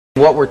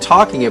What we're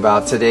talking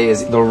about today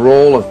is the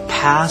role of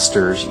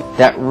pastors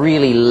that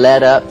really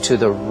led up to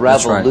the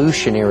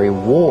Revolutionary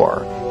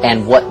War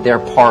and what their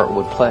part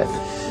would play.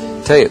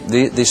 Tell you,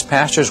 these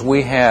pastors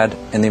we had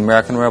in the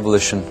American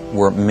Revolution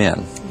were men.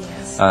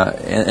 Yes.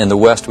 In the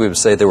West, we would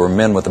say they were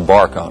men with a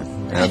bark on.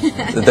 You know,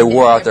 they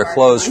wore out their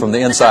clothes from the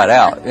inside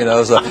out. You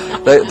know, so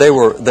they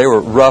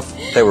were rough.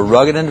 They were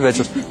rugged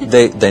individuals.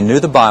 They knew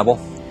the Bible.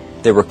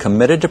 They were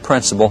committed to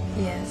principle.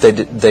 Yes.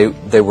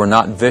 They were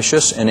not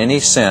vicious in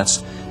any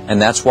sense. And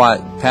that's why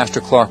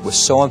Pastor Clark was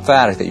so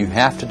emphatic that you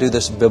have to do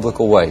this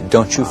biblical way.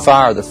 Don't you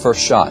fire the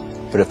first shot.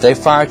 But if they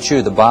fire at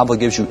you, the Bible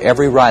gives you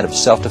every right of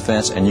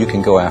self-defense, and you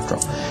can go after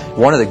them.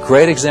 One of the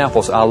great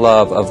examples I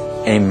love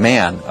of a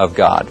man of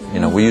God, you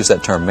know, we use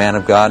that term, man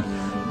of God.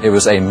 It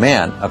was a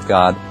man of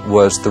God,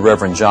 was the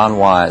Reverend John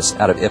Wise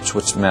out of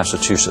Ipswich,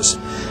 Massachusetts.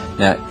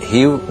 Now,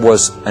 he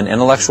was an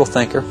intellectual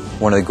thinker,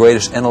 one of the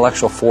greatest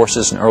intellectual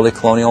forces in early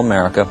colonial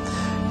America.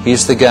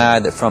 He's the guy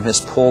that from his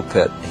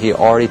pulpit, he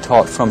already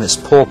taught from his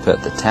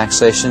pulpit that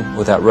taxation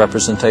without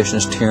representation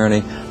is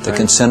tyranny, the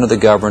consent of the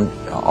governed,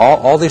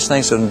 all these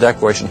things in the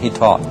Declaration he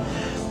taught.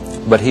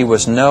 But he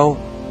was no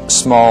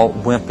small,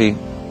 wimpy,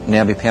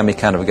 namby-pamby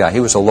kind of a guy.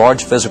 He was a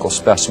large physical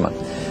specimen.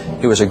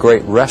 He was a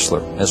great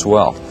wrestler as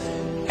well.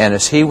 And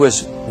as he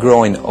was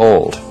growing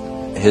old,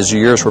 his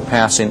years were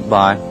passing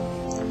by,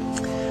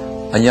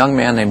 a young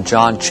man named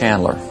John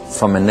Chandler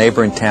from a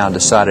neighboring town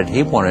decided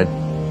he wanted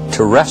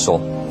to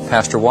wrestle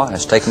Pastor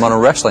Wise, take him on a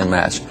wrestling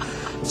match.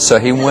 So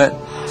he went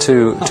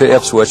to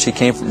Ipswich.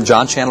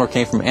 John Chandler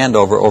came from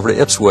Andover over to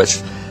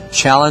Ipswich,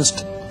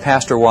 challenged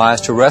Pastor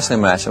Wise to a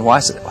wrestling match. And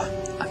Wise said,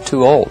 I'm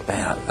too old,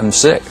 man. I'm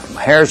sick.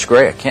 My hair's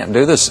gray. I can't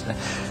do this.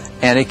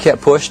 And he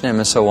kept pushing him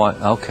and so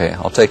on. Okay,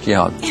 I'll take you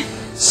on.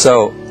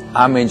 So,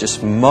 I mean,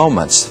 just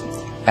moments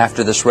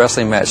after this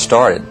wrestling match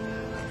started,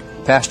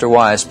 Pastor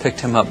Wise picked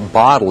him up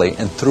bodily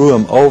and threw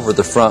him over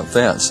the front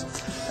fence.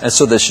 And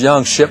so this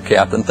young ship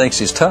captain thinks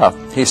he's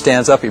tough. He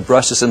stands up, he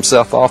brushes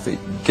himself off, he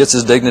gets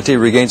his dignity,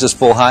 regains his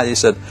full height. He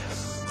said,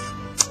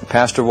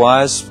 Pastor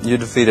Wise, you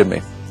defeated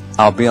me.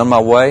 I'll be on my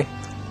way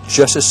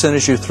just as soon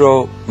as you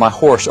throw my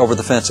horse over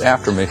the fence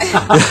after me.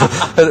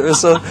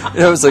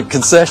 It was a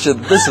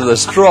concession. This is a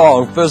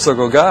strong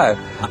physical guy.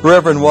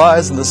 Reverend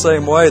Wise, in the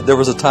same way, there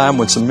was a time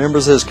when some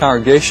members of his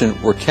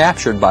congregation were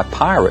captured by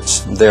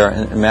pirates there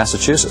in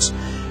Massachusetts.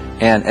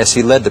 And as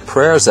he led the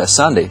prayers that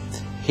Sunday,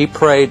 he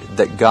prayed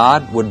that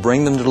God would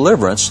bring them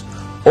deliverance,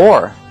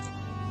 or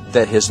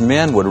that his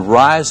men would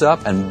rise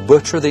up and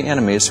butcher the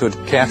enemies who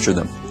had captured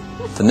them.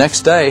 The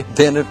next day,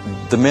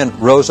 the men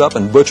rose up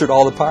and butchered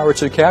all the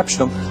pirates who captured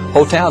them. The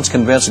whole town's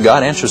convinced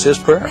God answers his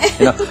prayer.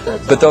 You know?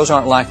 But those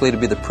aren't likely to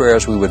be the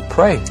prayers we would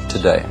pray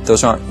today.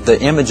 Those aren't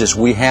the images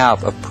we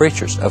have of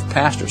preachers, of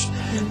pastors.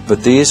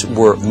 But these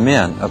were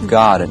men of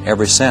God in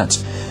every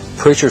sense.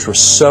 Preachers were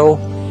so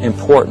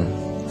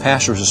important,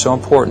 pastors were so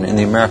important in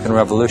the American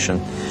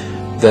Revolution,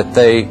 that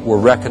they were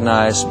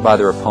recognized by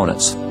their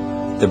opponents.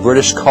 The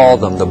British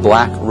called them the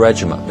Black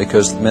Regiment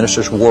because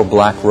ministers wore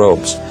black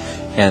robes.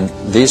 And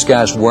these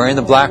guys wearing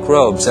the black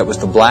robes, that was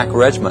the Black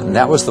Regiment, and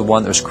that was the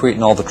one that was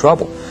creating all the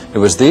trouble. It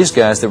was these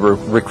guys that were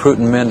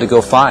recruiting men to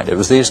go fight. It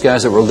was these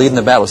guys that were leading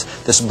the battles.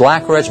 This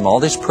Black Regiment, all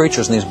these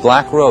preachers in these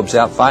black robes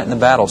out fighting the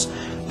battles,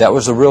 that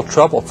was the real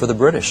trouble for the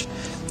British.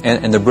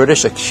 And the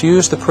British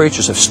accused the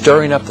preachers of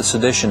stirring up the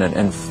sedition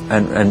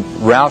and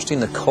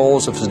rousing the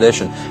coals of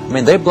sedition. I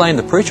mean, they blamed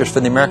the preachers for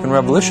the American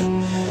Revolution.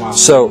 Wow.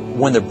 So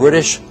when the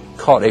British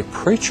caught a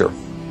preacher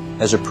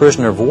as a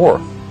prisoner of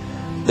war,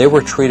 they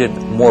were treated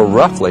more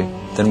roughly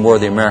than were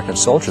the American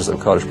soldiers that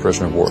were caught as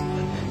prisoner of war.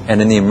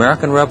 And in the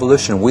American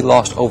Revolution, we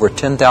lost over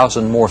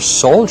 10,000 more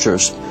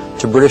soldiers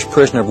to British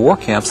prisoner of war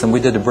camps than we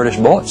did to British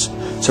bullets.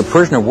 So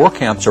prisoner of war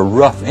camps are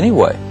rough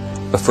anyway,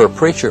 but for a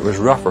preacher it was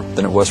rougher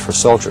than it was for a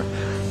soldier.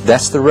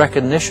 That's the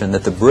recognition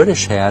that the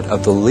British had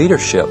of the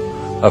leadership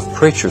of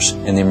preachers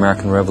in the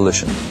American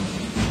Revolution.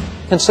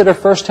 Consider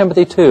 1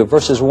 Timothy 2,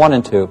 verses 1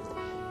 and 2.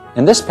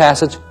 In this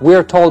passage, we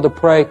are told to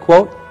pray,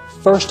 quote,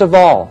 first of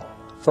all,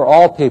 for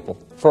all people,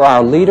 for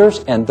our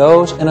leaders and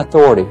those in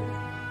authority.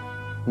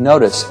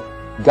 Notice,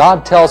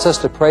 God tells us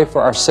to pray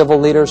for our civil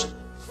leaders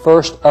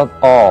first of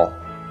all,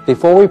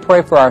 before we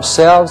pray for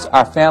ourselves,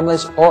 our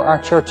families, or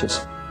our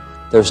churches.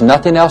 There's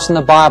nothing else in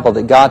the Bible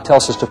that God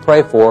tells us to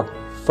pray for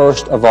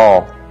first of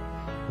all.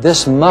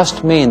 This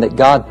must mean that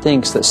God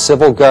thinks that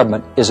civil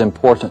government is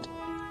important.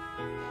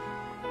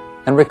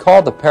 And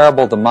recall the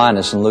parable of the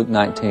minas in Luke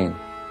 19.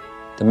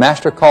 The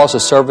master calls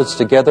his servants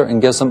together and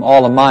gives them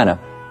all a mina,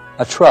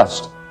 a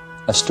trust,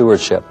 a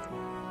stewardship.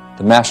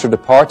 The master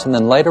departs and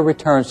then later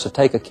returns to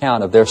take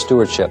account of their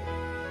stewardship.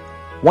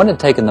 One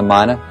had taken the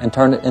mina and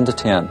turned it into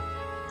 10.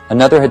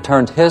 Another had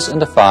turned his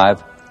into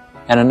 5,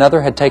 and another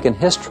had taken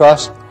his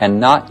trust and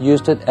not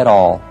used it at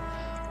all.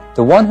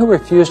 The one who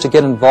refused to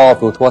get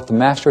involved with what the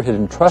master had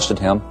entrusted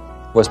him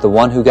was the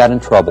one who got in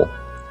trouble.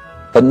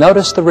 But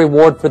notice the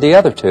reward for the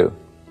other two.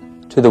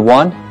 To the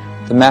one,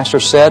 the master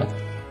said,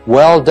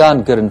 well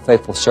done, good and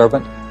faithful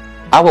servant.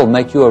 I will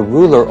make you a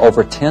ruler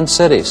over 10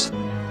 cities.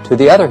 To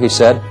the other he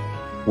said,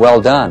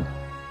 well done.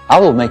 I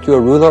will make you a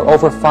ruler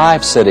over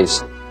 5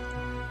 cities.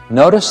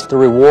 Notice the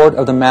reward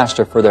of the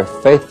master for their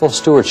faithful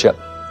stewardship.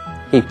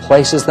 He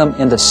places them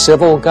into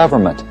civil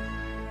government.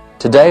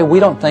 Today, we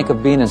don't think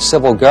of being in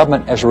civil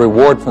government as a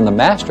reward from the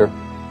master,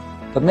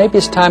 but maybe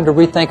it's time to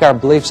rethink our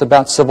beliefs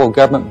about civil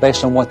government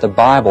based on what the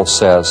Bible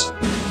says.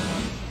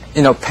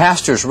 You know,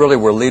 pastors really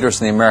were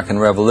leaders in the American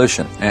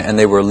Revolution, and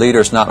they were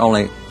leaders not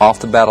only off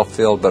the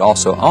battlefield but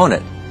also on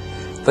it,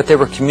 but they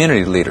were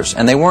community leaders,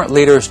 and they weren't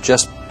leaders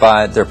just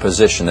by their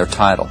position, their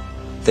title.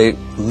 They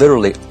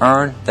literally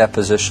earned that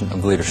position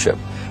of leadership.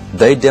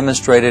 They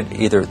demonstrated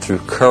either through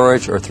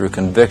courage or through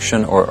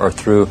conviction or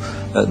through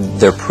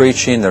their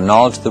preaching, their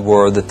knowledge of the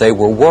Word, that they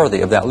were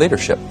worthy of that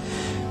leadership.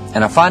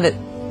 And I find it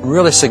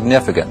really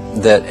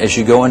significant that as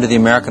you go into the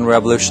American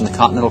Revolution, the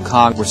Continental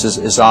Congress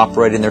is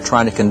operating, they're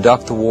trying to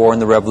conduct the war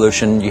and the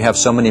revolution, you have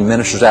so many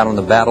ministers out on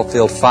the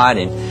battlefield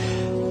fighting,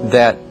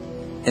 that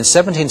in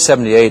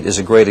 1778 is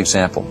a great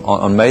example.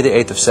 On May the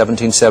 8th of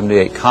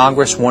 1778,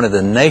 Congress wanted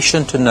the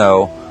nation to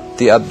know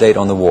the update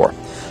on the war.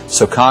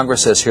 So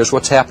Congress says, here's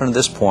what's happened at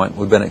this point.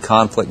 We've been in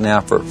conflict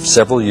now for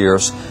several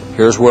years.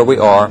 Here's where we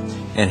are,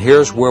 and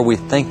here's where we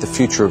think the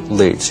future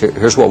leads.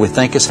 Here's what we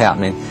think is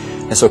happening.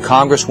 And so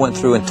Congress went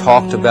through and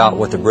talked about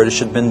what the British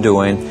had been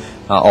doing,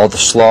 all the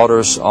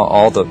slaughters,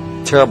 all the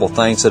terrible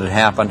things that had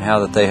happened, how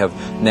that they have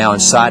now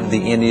incited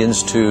the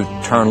Indians to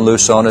turn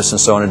loose on us, and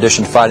so in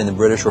addition to fighting the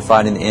British, we're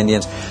fighting the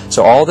Indians.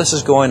 So all this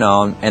is going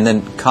on, and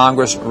then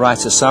Congress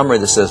writes a summary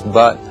that says,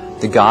 but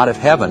the God of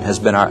heaven has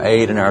been our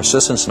aid and our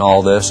assistance in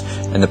all this,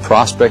 and the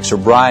prospects are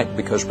bright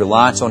because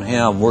reliance on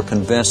Him, we're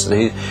convinced that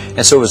He...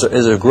 And so it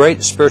was a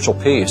great spiritual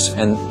peace,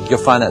 and you'll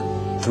find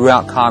that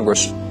throughout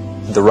Congress,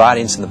 the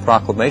writings and the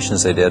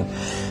proclamations they did.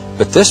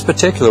 But this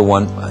particular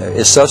one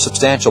is so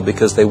substantial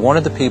because they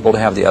wanted the people to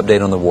have the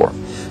update on the war.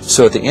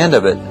 So at the end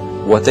of it,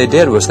 what they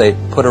did was they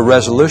put a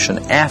resolution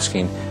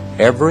asking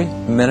every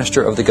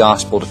minister of the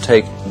gospel to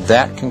take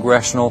that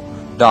congressional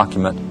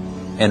document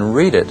and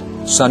read it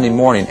Sunday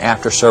morning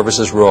after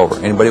services were over.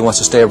 Anybody wants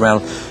to stay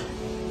around?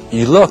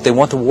 You look, they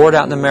want the word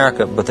out in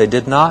America, but they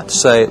did not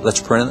say,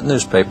 let's print it in the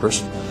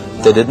newspapers.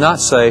 They did not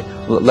say,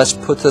 let's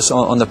put this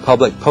on the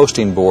public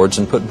posting boards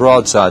and put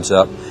broadsides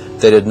up.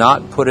 They did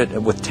not put it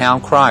with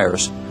town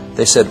criers.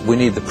 They said, we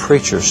need the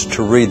preachers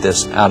to read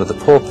this out of the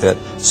pulpit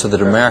so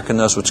that America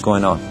knows what's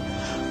going on.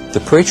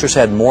 The preachers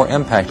had more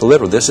impact,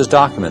 literally, this is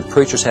documented,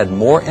 preachers had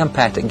more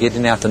impact at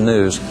getting out the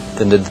news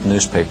than did the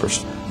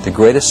newspapers. The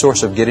greatest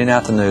source of getting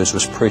out the news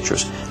was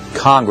preachers.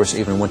 Congress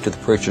even went to the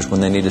preachers when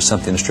they needed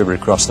something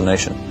distributed across the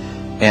nation.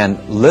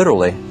 And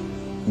literally,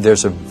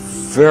 there's a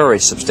very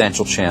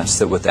substantial chance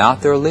that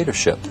without their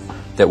leadership,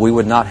 that we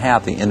would not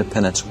have the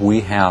independence we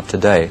have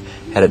today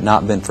had it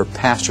not been for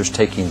pastors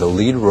taking the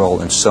lead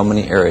role in so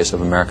many areas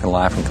of American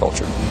life and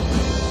culture.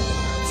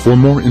 For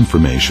more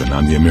information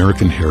on the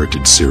American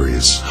Heritage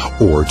Series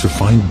or to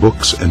find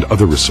books and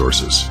other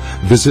resources,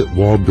 visit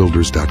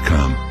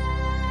wallbuilders.com.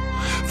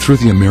 Through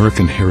the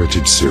American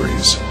Heritage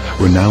Series,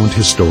 renowned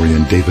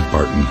historian David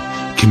Barton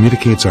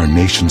communicates our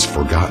nation's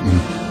forgotten,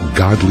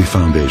 godly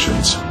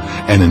foundations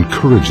and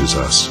encourages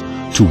us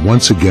to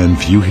once again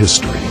view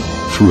history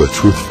through a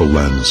truthful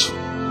lens.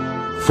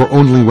 For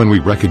only when we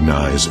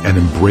recognize and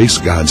embrace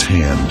God's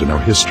hand in our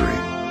history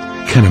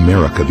can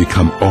America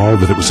become all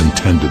that it was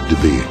intended to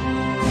be.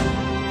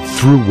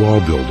 Through Wall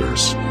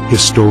Builders,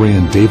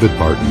 historian David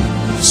Barton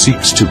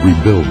seeks to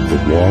rebuild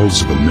the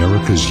walls of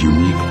America's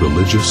unique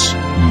religious,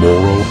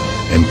 moral,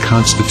 and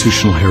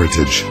constitutional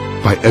heritage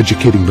by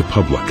educating the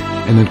public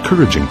and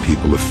encouraging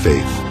people of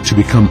faith to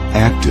become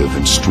active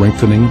in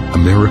strengthening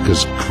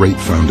America's great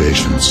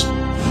foundations.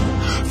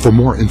 For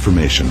more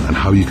information on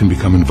how you can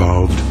become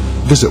involved,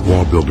 visit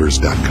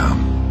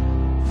wallbuilders.com.